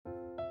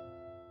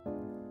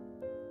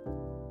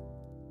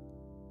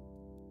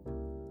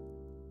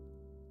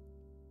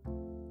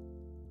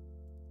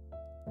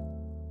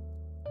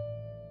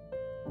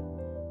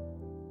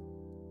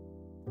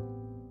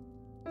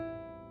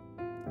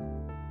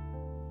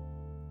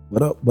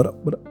What up? What up?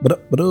 What up? What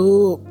up? What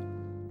up?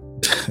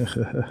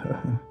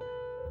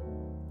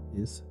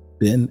 It's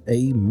been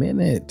a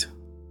minute.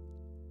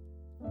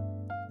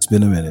 It's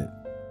been a minute.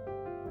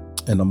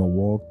 And I'm gonna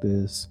walk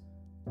this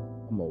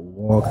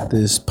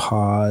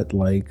pod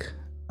like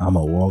I'm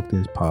gonna walk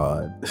this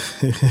pod.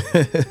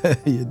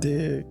 You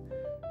dig?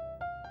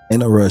 Ain't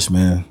no rush,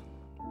 man.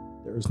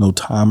 There's no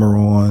timer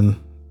on.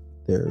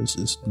 There's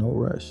just no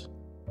rush.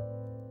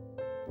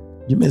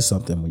 You miss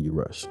something when you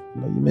rush.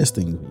 You miss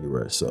things when you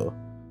rush.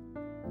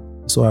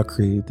 So I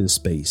created this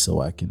space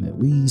so I can at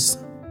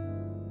least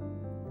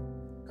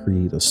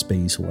create a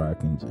space where I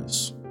can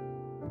just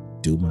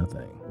do my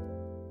thing.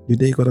 You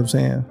dig what I'm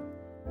saying?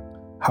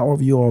 How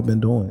have you all been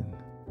doing?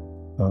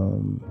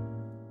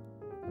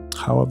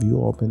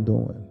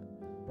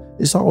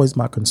 It's always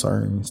my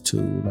concerns to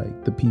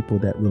like the people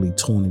that really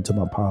tune into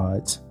my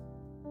pods,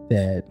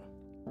 that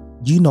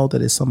you know that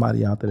there's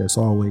somebody out there that's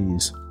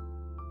always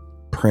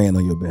praying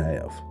on your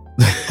behalf.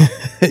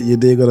 You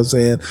dig what I'm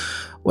saying?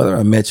 Whether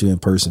I met you in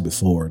person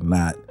before or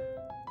not,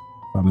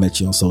 if I met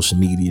you on social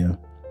media,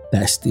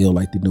 that's still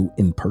like the new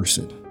in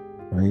person,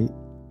 right?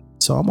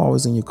 So I'm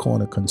always in your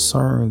corner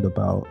concerned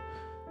about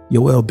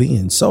your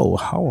well-being. So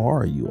how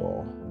are you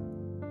all?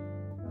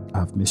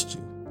 I've missed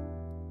you.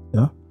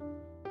 Yeah.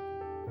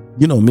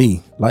 You know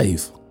me,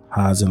 life,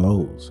 highs and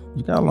lows.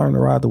 You got to learn to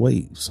ride the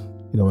waves.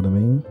 You know what I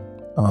mean?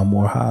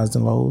 More highs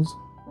than lows,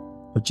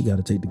 but you got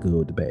to take the good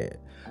with the bad.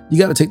 You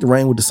got to take the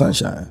rain with the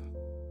sunshine.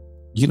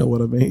 You know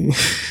what I mean?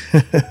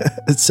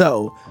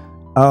 So,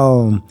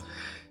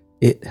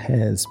 it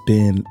has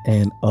been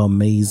an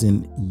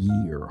amazing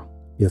year,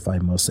 if I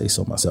must say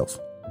so myself.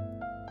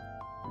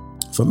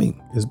 For me,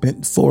 it's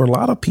been, for a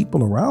lot of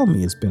people around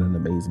me, it's been an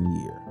amazing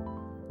year,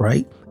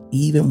 right?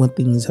 Even when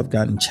things have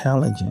gotten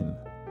challenging,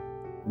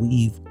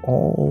 we've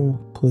all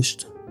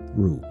pushed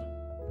through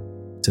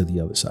to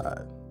the other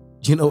side.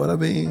 You know what I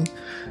mean?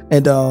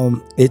 And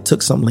it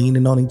took some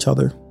leaning on each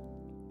other.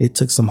 It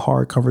took some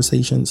hard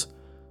conversations.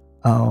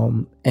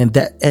 And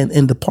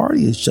the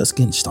party is just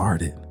getting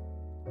started.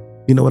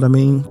 You know what I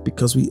mean?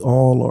 Because we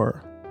all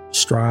are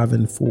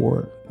striving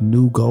for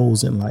new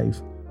goals in life,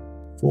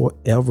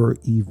 forever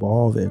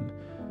evolving.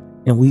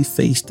 And we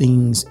face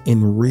things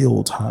in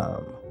real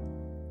time.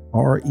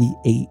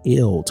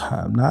 REAL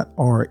time, not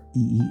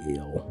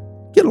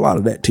REEL. Get a lot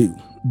of that too.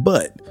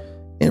 But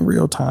in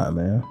real time,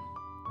 man,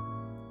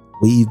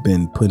 we've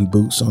been putting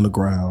boots on the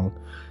ground,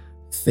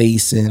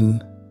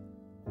 facing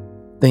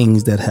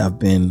things that have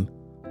been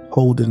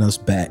holding us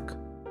back,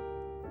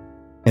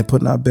 and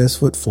putting our best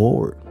foot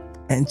forward,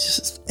 and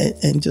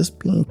just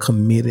being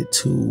committed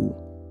to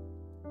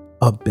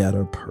a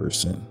better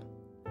person.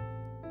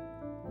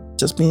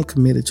 Just being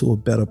committed to a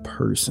better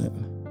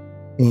person.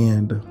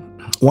 And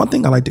one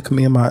thing I like to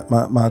commend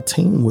my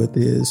team with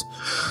is,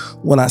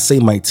 when I say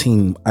my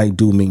team, I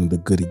do mean the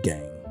Goody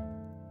Gang.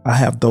 I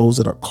have those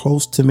that are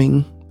close to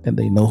me and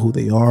they know who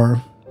they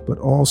are, but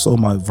also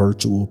my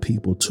virtual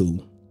people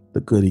too,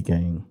 the Goody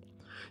Gang.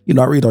 You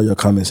know, I read all your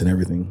comments and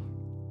everything.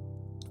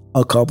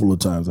 A couple of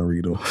times I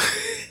read them.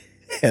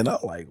 And I'm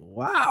like,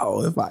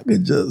 wow, if I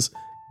could just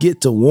get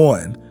to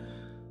one.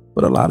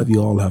 But a lot of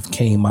you all have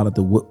came out of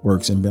the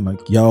woodworks and been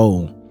like,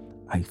 yo,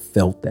 I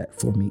felt that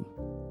for me.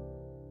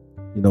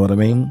 You know what I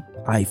mean?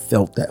 I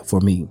felt that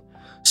for me.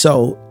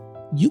 So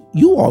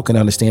you all can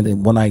understand that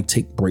when I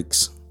take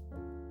breaks,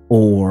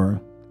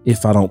 or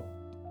if I don't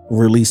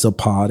release a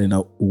pod in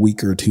a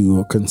week or two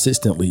or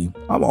consistently,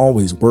 I'm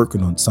always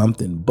working on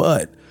something.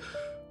 But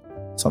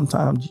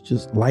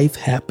sometimes life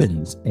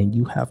happens and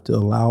you have to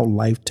allow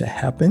life to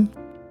happen.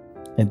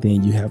 And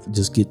then you have to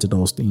just get to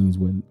those things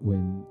when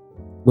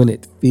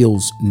it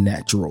feels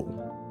natural,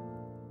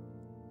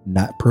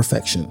 not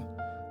perfection.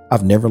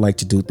 I've never liked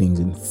to do things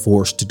and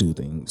forced to do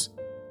things.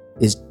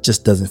 It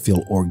just doesn't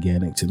feel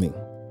organic to me.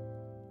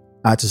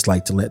 I just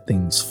like to let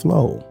things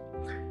flow.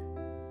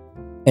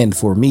 And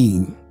for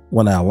me,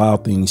 when I allow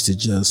things to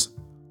just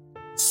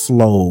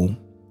flow,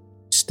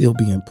 still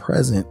being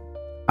present,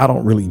 I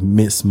don't really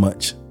miss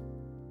much.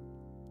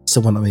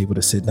 So when I'm able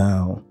to sit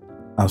down,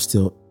 I'm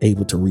still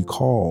able to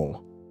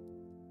recall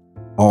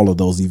all of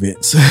those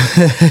events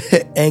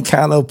and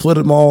kind of put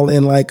them all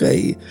in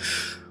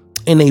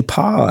a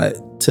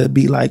pod to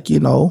be like,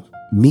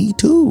 me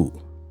too.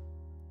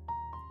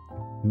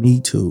 Me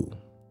too.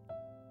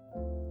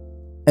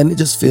 And it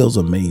just feels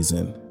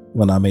amazing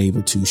when I'm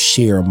able to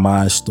share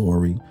my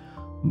story,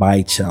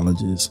 my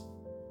challenges,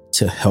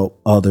 to help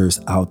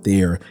others out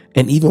there.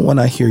 And even when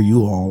I hear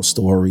you all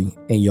story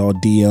and y'all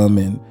DM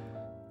and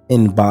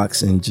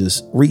inbox and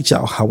just reach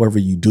out however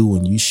you do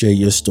and you share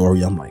your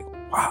story, I'm like,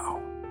 wow.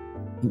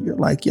 And you're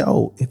like,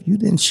 yo, if you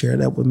didn't share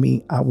that with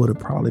me, I would have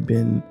probably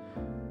been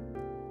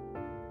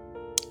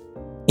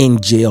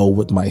in jail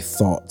with my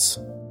thoughts.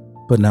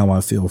 But now I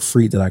feel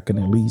free that I can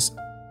at least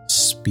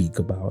speak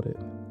about it.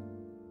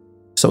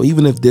 So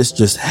even if this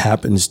just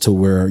happens to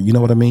where, you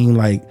know what I mean?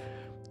 Like,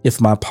 if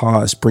my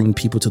pods bring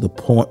people to the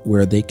point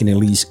where they can at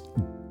least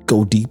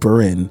go deeper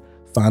and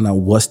find out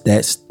what's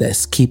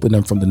that's keeping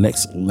them from the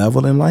next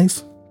level in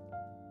life,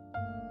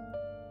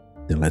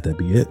 then let that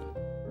be it.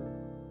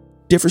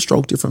 Different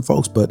stroke, different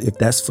folks. But if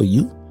that's for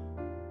you,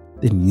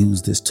 then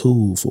use this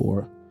tool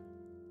for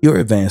your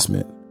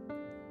advancement.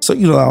 So,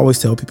 I always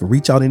tell people,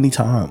 reach out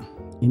anytime,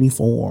 any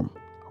form,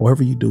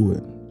 however you do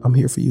it. I'm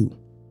here for you,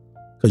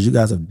 because you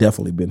guys have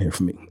definitely been here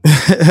for me.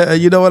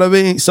 You know what I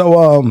mean?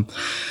 So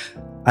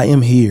I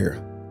am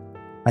here.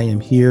 I am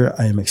here.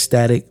 I am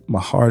ecstatic. My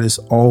heart is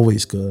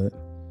always good.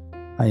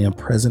 I am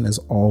present as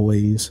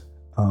always.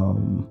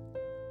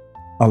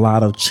 A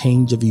lot of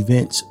change of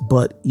events,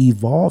 but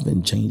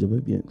evolving change of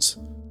events.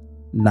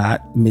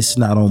 Not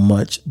missing out on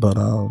much, but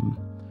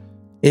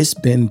it's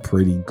been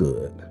pretty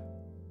good.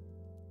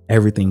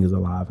 Everything is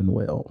alive and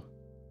well.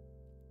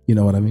 You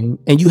know what I mean?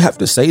 And you have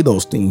to say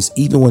those things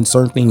even when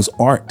certain things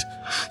aren't.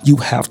 You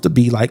have to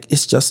be like,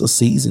 it's just a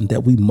season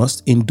that we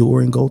must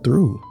endure and go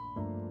through.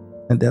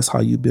 And that's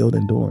how you build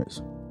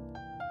endurance.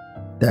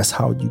 That's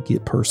how you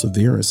get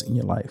perseverance in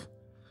your life.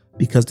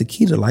 Because the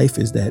key to life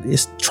is that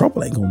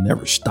trouble ain't gonna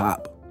never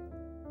stop.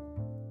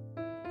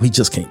 We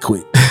just can't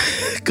quit.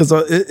 Because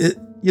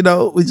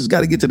we just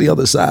got to get to the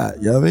other side.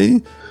 You know what I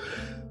mean?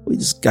 We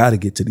just got to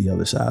get to the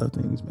other side of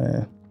things,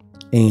 man.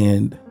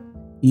 And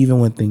even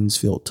when things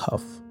feel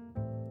tough,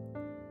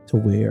 to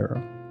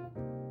where,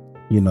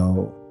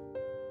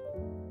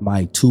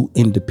 my two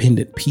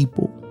independent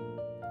people,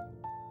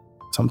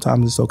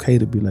 sometimes it's okay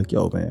to be like,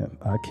 yo, man,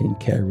 I can't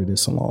carry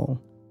this alone.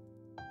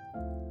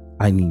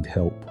 I need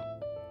help.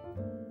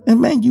 And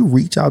man, you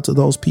reach out to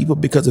those people,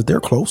 because if they're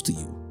close to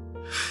you,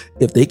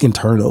 if they can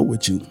turn up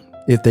with you,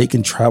 if they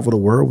can travel the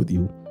world with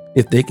you,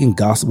 if they can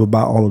gossip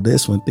about all of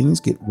this, when things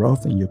get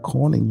rough in your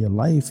corner in your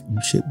life,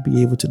 you should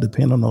be able to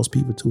depend on those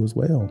people too as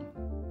well.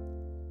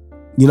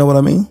 You know what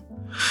I mean?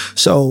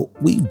 So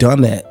we've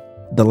done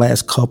that the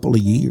last couple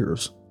of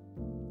years.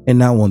 And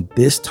now on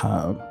this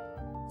time,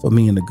 for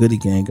me and the Goody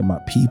Gang and my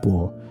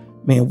people,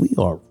 man, we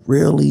are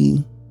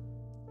really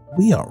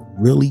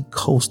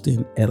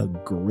coasting at a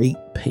great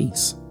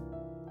pace.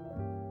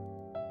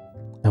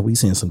 And we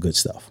seeing some good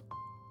stuff.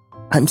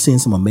 I'm seeing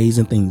some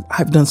amazing things.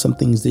 I've done some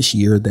things this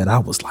year that I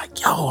was like,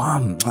 yo,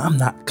 I'm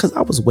not, because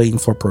I was waiting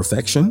for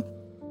perfection.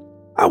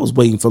 I was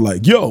waiting for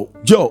like, yo,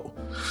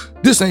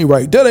 this ain't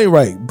right. That ain't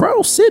right.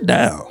 Bro, sit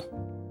down.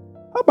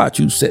 How about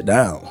you sit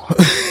down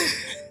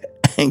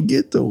and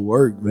get to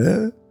work,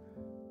 man?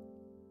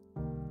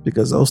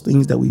 Because those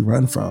things that we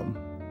run from,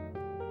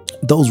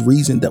 those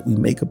reasons that we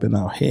make up in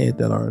our head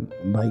that are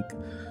like,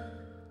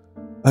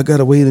 I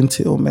gotta wait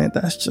until, man,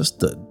 that's just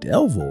the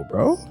devil,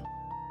 bro.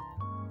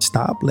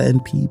 Stop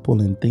letting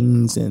people and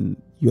things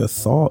and your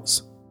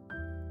thoughts,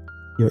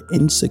 your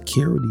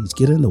insecurities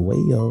get in the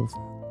way of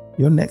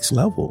your next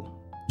level,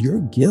 your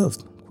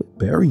gift. Quit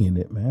burying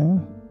it,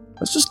 man.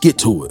 Let's just get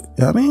to it.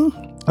 You know what I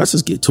mean? Let's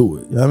just get to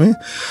it. You know what I mean?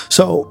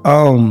 So,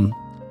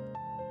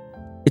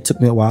 it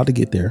took me a while to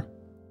get there,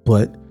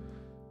 but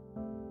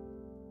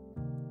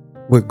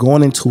we're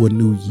going into a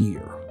new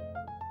year.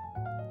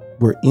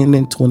 We're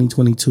ending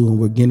 2022 and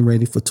we're getting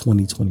ready for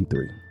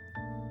 2023.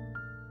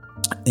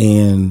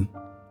 And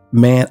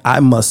man, I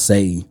must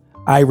say,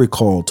 I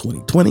recall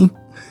 2020,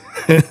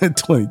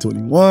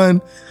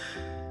 2021,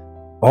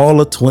 all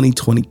of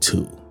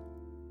 2022.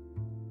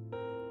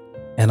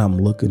 And I'm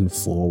looking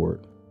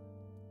forward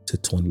to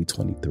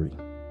 2023.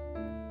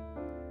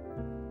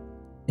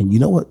 And you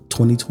know what?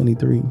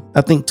 2023,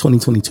 I think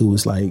 2022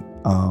 is like,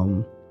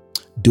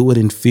 do it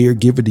in fear,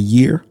 give it a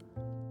year.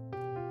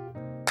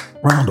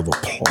 Round of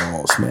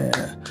applause, man.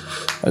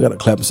 I got a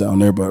clap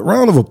sound there, but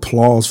round of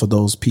applause for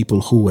those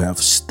people who have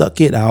stuck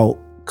it out,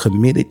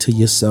 committed to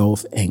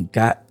yourself, and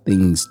got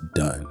things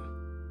done.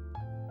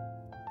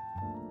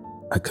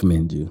 I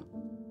commend you.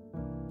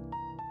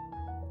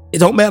 It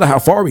don't matter how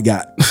far we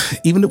got.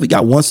 Even if we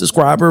got 1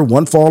 subscriber,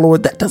 1 follower,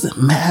 that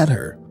doesn't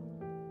matter.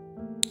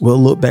 We'll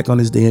look back on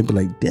this day and be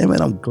like, damn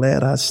it, I'm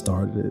glad I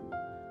started it.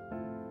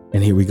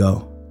 And here we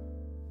go.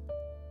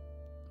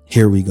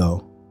 Here we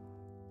go.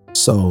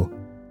 So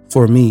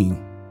for me,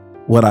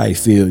 what I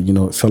feel,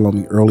 it fell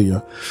on me earlier.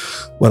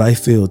 What I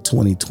feel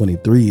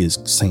 2023 is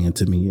saying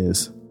to me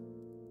is,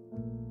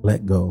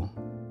 let go.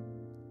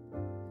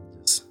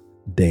 Just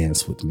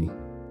dance with me.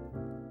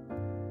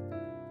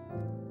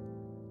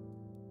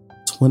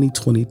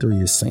 2023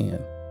 is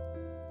saying,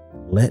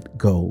 let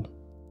go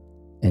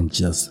and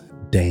just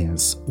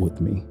dance with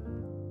me.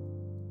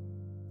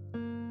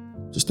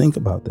 Just think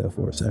about that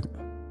for a second.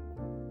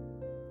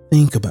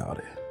 Think about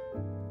it.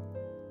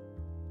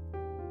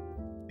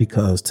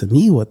 Because to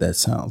me, what that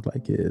sounds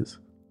like is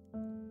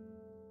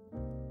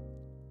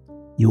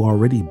you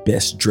already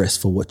best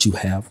dressed for what you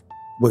have,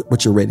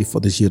 what you're ready for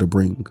this year to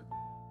bring.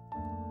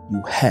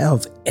 You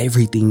have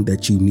everything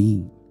that you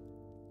need.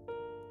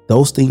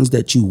 Those things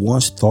that you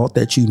once thought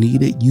that you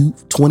needed,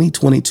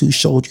 2022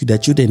 showed you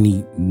that you didn't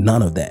need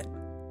none of that.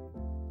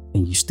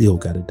 And you still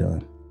got it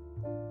done.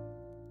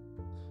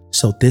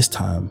 So this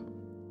time,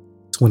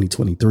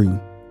 2023,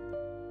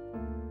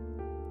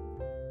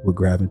 we're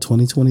grabbing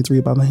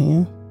 2023 by the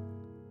hand.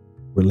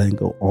 We're letting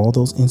go all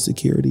those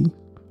insecurities,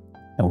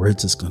 and we're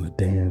just going to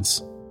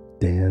dance,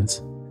 dance,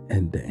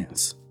 and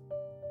dance.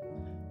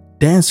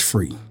 Dance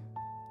free.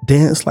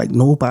 Dance like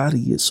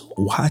nobody is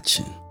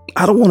watching.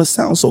 I don't want to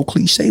sound so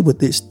cliche with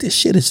this. This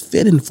shit is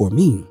fitting for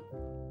me.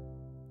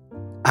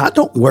 I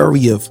don't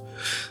worry if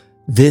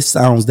this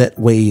sounds that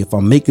way. If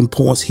I'm making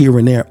points here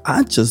and there,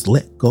 I just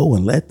let go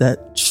and let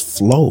that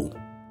flow.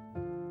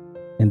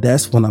 And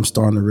that's when I'm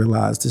starting to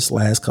realize this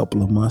last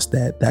couple of months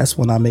that's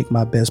when I make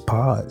my best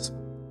pods.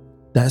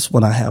 That's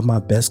when I have my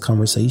best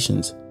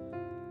conversations.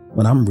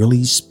 When I'm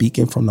really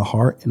speaking from the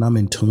heart and I'm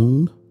in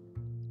tune.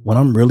 When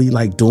I'm really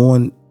like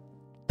doing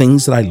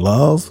things that I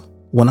love.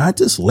 When I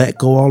just let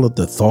go all of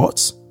the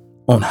thoughts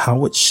on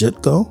how it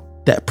should go,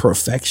 that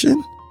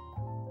perfection,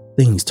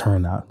 things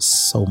turn out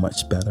so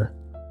much better.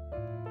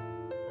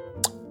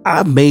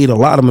 I made a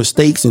lot of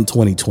mistakes in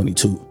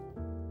 2022.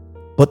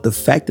 But the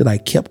fact that I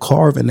kept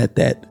carving at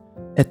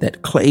that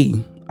clay,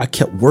 I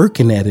kept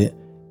working at it,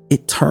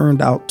 it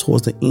turned out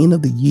towards the end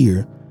of the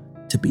year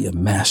to be a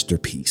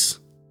masterpiece.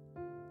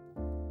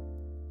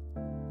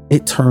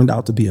 It turned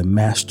out to be a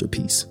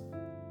masterpiece.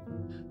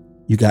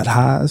 You got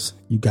highs,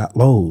 you got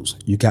lows,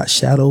 you got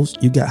shadows,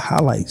 you got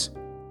highlights.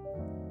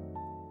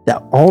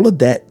 That all of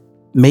that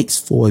makes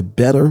for a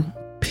better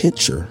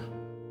picture,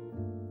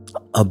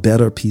 a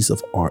better piece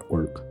of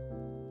artwork.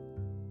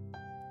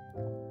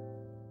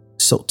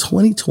 So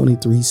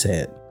 2023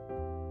 said,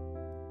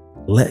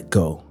 let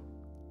go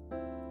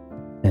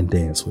and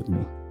dance with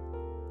me.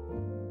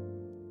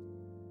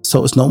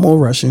 So it's no more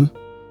rushing.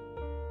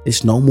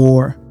 It's no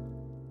more,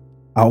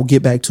 I'll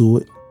get back to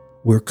it.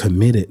 We're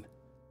committed.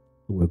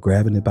 We're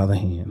grabbing it by the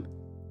hand.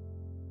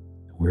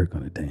 We're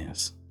going to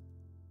dance.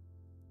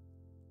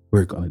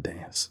 We're going to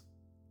dance.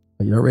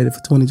 Are y'all ready for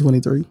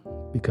 2023?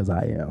 Because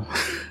I am.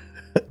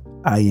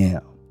 I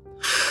am.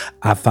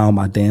 I found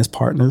my dance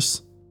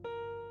partners.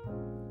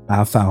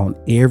 I found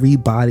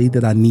everybody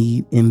that I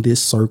need in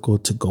this circle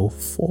to go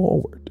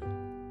forward.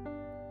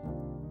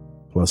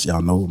 Plus,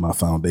 y'all know what my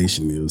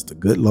foundation is, the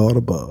good Lord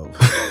above.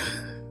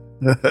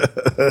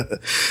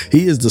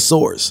 He is the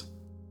source.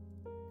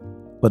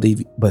 But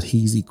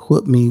he's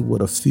equipped me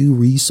with a few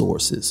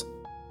resources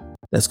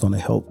that's going to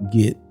help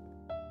get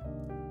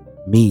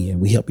me,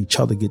 and we help each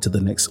other get to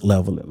the next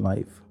level in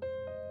life.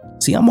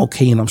 See, I'm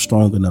okay and I'm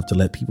strong enough to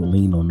let people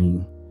lean on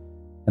me.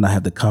 And I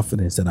have the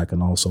confidence that I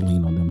can also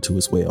lean on them too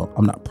as well.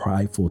 I'm not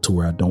prideful to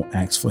where I don't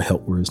ask for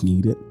help where it's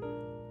needed.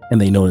 And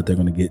they know that they're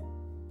going to get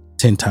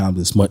 10 times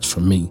as much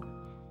from me.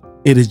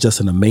 It is just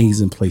an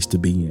amazing place to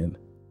be in.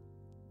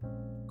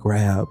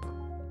 Grab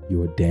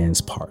your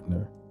dance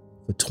partner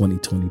for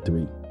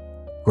 2023.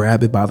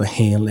 Grab it by the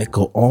hand, let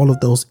go all of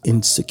those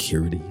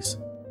insecurities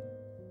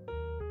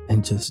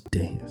and just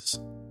dance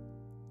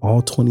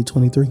all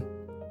 2023.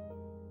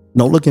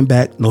 No looking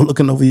back, no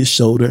looking over your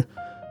shoulder.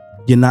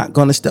 You're not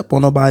going to step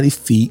on nobody's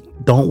feet.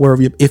 Don't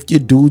worry. If you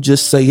do,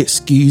 just say,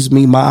 excuse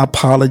me, my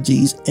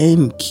apologies,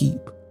 and keep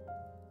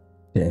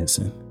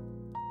dancing.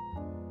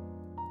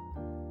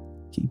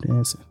 Keep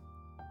dancing.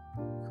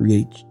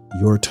 Create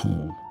your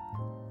tune.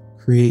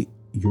 Create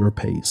your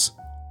pace.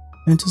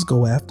 And just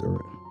go after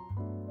it.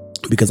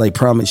 Because I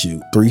promise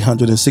you,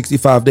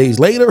 365 days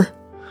later,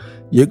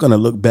 you're going to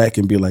look back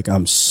and be like,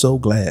 I'm so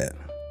glad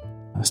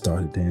I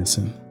started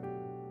dancing.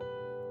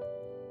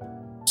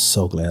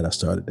 So glad I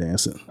started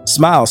dancing.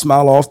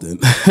 Smile often.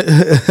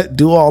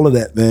 Do all of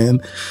that,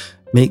 man.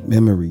 Make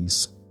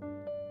memories.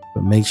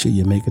 But make sure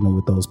you're making them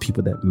with those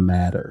people that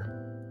matter.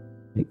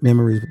 Make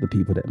memories with the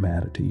people that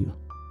matter to you.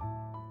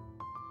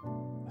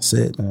 That's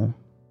it, man.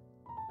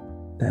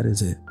 That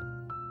is it.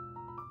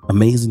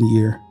 Amazing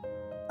year.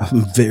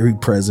 I'm very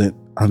present.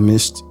 I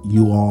missed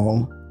you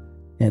all.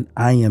 And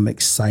I am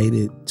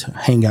excited to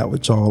hang out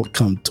with y'all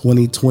come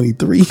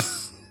 2023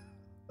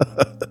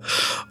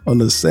 on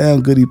the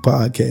Sam Goody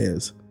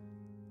podcast,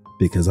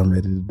 because I'm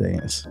ready to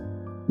dance.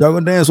 Y'all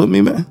gonna dance with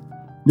me, man?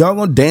 Y'all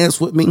gonna dance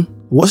with me?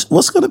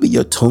 What's gonna be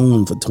your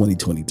tune for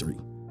 2023?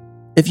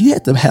 If you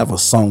had to have a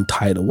song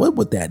title, what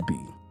would that be?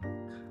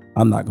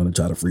 I'm not gonna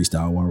try to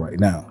freestyle one right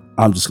now.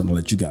 I'm just gonna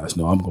let you guys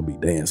know I'm gonna be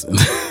dancing.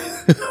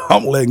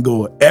 I'm letting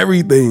go of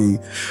everything.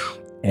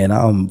 And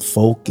I'm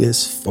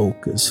focused.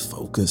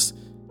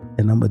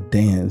 And I'm going to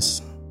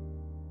dance.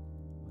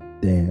 I'm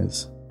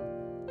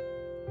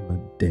going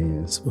to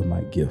dance with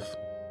my gift.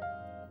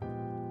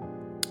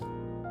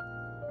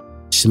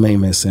 It's your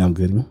main man, Sam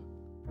Goody.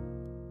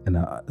 And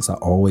as I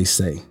always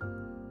say,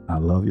 I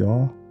love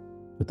y'all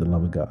with the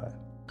love of God.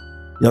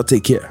 Y'all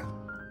take care.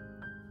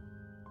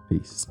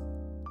 Peace.